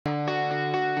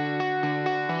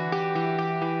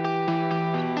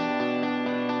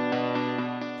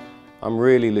I'm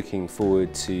really looking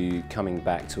forward to coming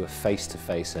back to a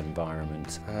face-to-face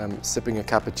environment. Sipping a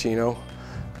cappuccino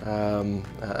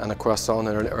and a croissant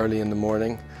early in the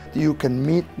morning. You can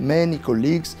meet many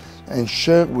colleagues and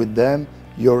share with them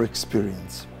your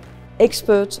experience.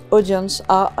 Expert audience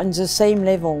are on the same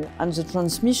level, and the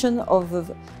transmission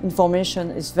of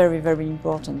information is very, very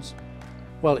important.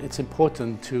 Well, it's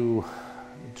important to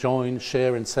join,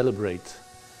 share and celebrate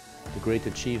the great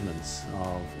achievements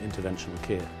of interventional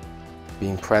care.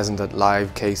 Being present at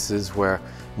live cases where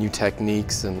new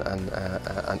techniques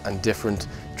and different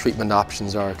treatment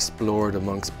options are explored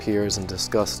amongst peers and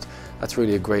discussed, that's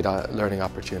really a great learning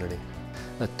opportunity.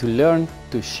 To learn,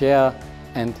 to share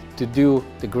and to do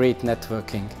the great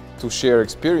networking. To share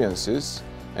experiences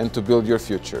and to build your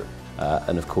future.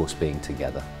 And of course being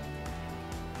together.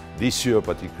 This year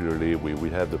particularly, we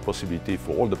will have the possibility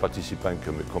for all the participants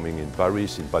coming in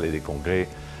Paris, in Palais des Congrès,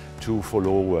 to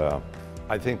follow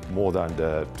I think more than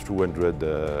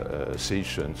 200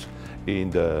 sessions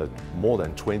in more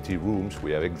than 20 rooms.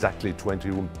 We have exactly 20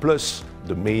 rooms plus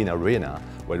the main arena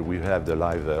where we have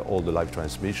the all the live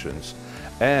transmissions,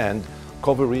 and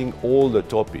covering all the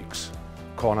topics: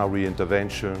 coronary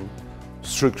intervention,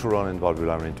 structural and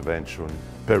valvular intervention,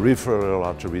 peripheral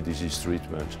artery disease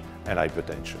treatment, and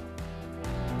hypertension.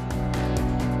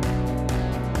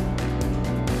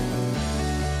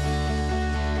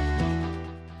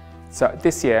 So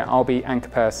this year I'll be anchor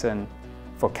person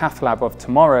for Cath Lab of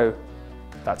tomorrow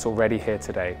that's already here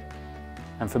today.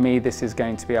 And for me this is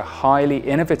going to be a highly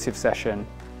innovative session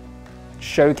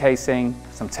showcasing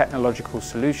some technological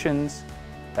solutions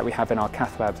that we have in our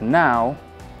Cath Labs now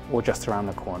or just around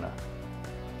the corner.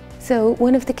 So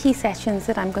one of the key sessions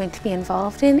that I'm going to be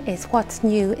involved in is what's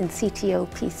new in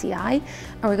EuroPCR,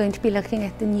 and we're going to be looking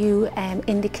at the new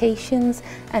indications,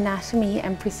 anatomy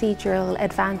and procedural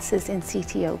advances in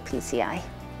EuroPCR.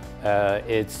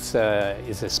 It's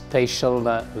a spatial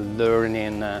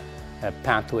learning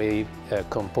pathway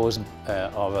composed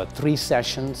of 3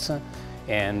 sessions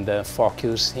and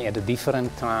focus at a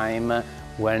different time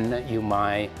when you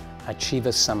might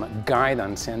achieve some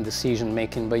guidance and decision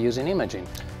making by using imaging.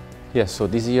 Yes, so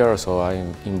this year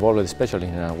I'm involved especially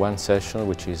in one session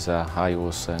which is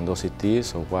HIVOS and OCT,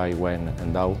 so why, when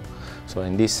and how. So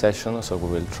in this session we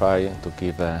will try to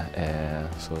give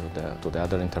to the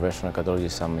other interventional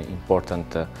cardiologists some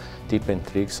important tips and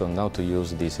tricks on how to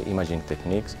use these imaging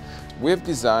techniques. We have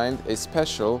designed a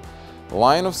special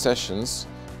line of sessions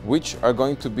which are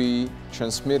going to be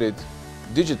transmitted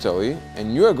digitally,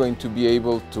 and you are going to be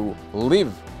able to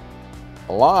live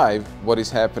live what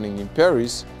is happening in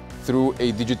Paris through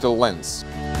a digital lens.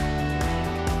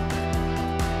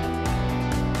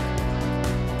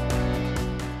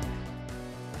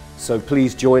 So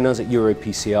please join us at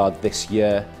EuroPCR this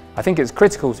year. I think it's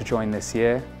critical to join this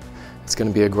year. It's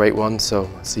going to be a great one, so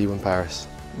see you in Paris.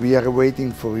 We are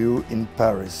waiting for you in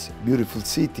Paris, beautiful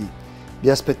city. Vi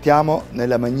aspettiamo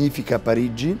nella magnifica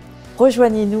Parigi.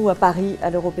 Rejoignez-nous à Paris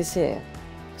à l'EuroPCR.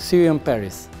 See you in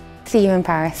Paris. See you in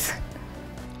Paris.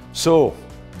 So,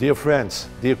 dear friends,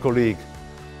 dear colleague,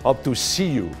 hope to see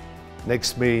you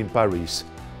next May in Paris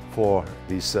for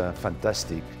this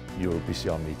fantastic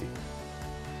EuroPCR meeting.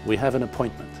 We have an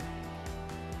appointment.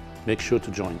 Make sure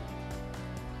to join.